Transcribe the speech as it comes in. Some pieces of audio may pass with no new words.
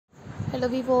Hello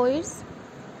viewers,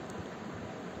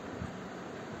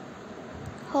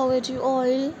 how are you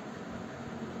all?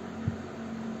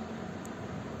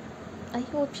 I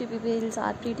hope you people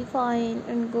are pretty fine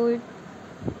and good.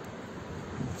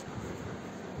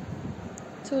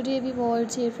 So dear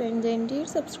viewers, dear friends and dear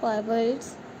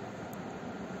subscribers,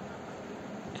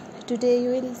 today you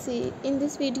will see in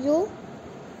this video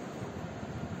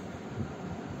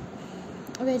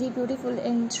very beautiful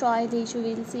and stylish. You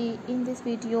will see in this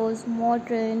videos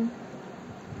modern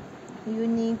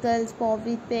unique girls pop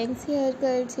with bangs,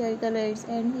 haircuts, hair colors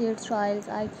and hairstyles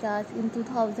ideas in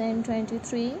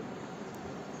 2023.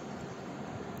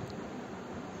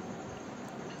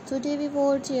 So dear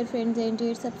viewers, dear friends and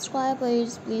dear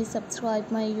subscribers, please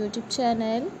subscribe my YouTube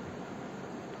channel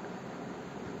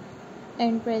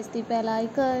and press the bell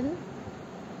icon.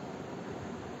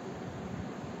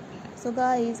 So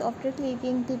guys, after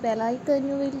clicking the bell icon,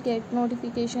 you will get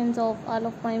notifications of all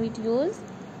of my videos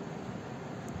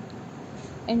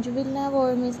and you will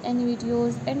never miss any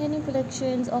videos and any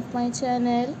collections of my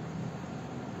channel.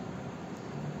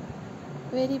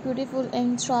 Very beautiful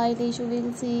and stylish you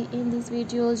will see in these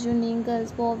videos unique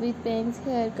girls bob with bangs,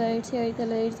 haircuts, hair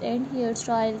colors and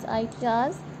hairstyles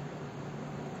ideas.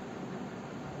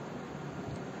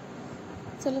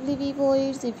 So lovely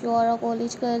viewers, if you are a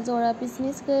college girls or a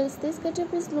business girls, this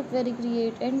getup is look very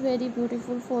great and very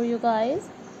beautiful for you guys.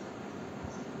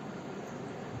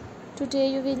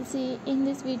 Today you will see in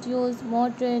these videos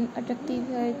modern attractive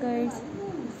haircuts,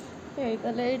 hair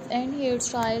colors and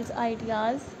hairstyles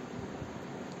ideas.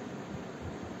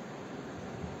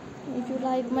 If you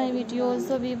like my videos,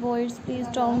 so viewers, please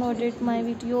download it my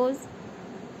videos.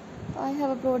 I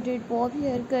have uploaded bob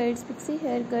haircuts,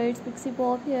 pixie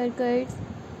bob haircuts,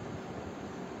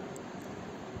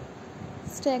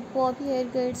 stack bob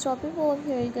haircuts, toppy bob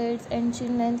haircuts and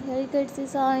chin length haircuts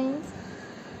designs.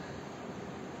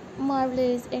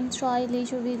 Marvelous and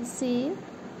stylish you will see.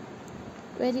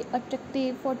 Very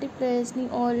attractive 40 plus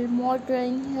all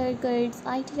modern haircuts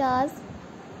ideas.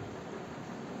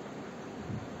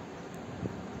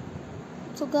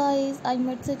 So guys, I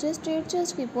might suggest it,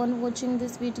 just keep on watching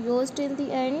this videos till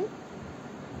the end.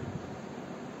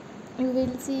 You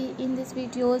will see in this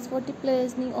videos 40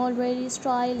 plus all very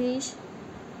stylish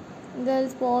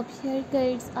girls bob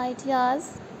haircuts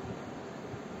ideas.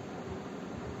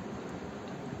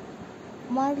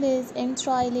 Marvelous and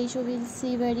stylish you will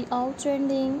see, very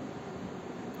outstanding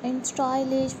and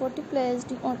stylish 40 plus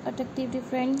on attractive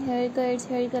different haircuts,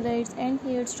 hair colors and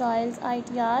hairstyles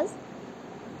ideas.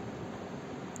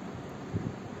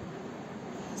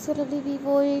 So lovely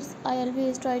viewers, I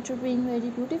always try to bring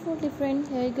very beautiful different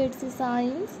haircut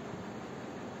designs.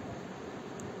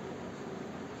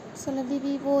 So lovely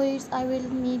viewers, I will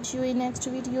meet you in next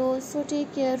videos. So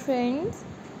take care friends.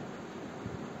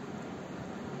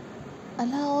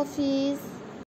 Allah Hafiz.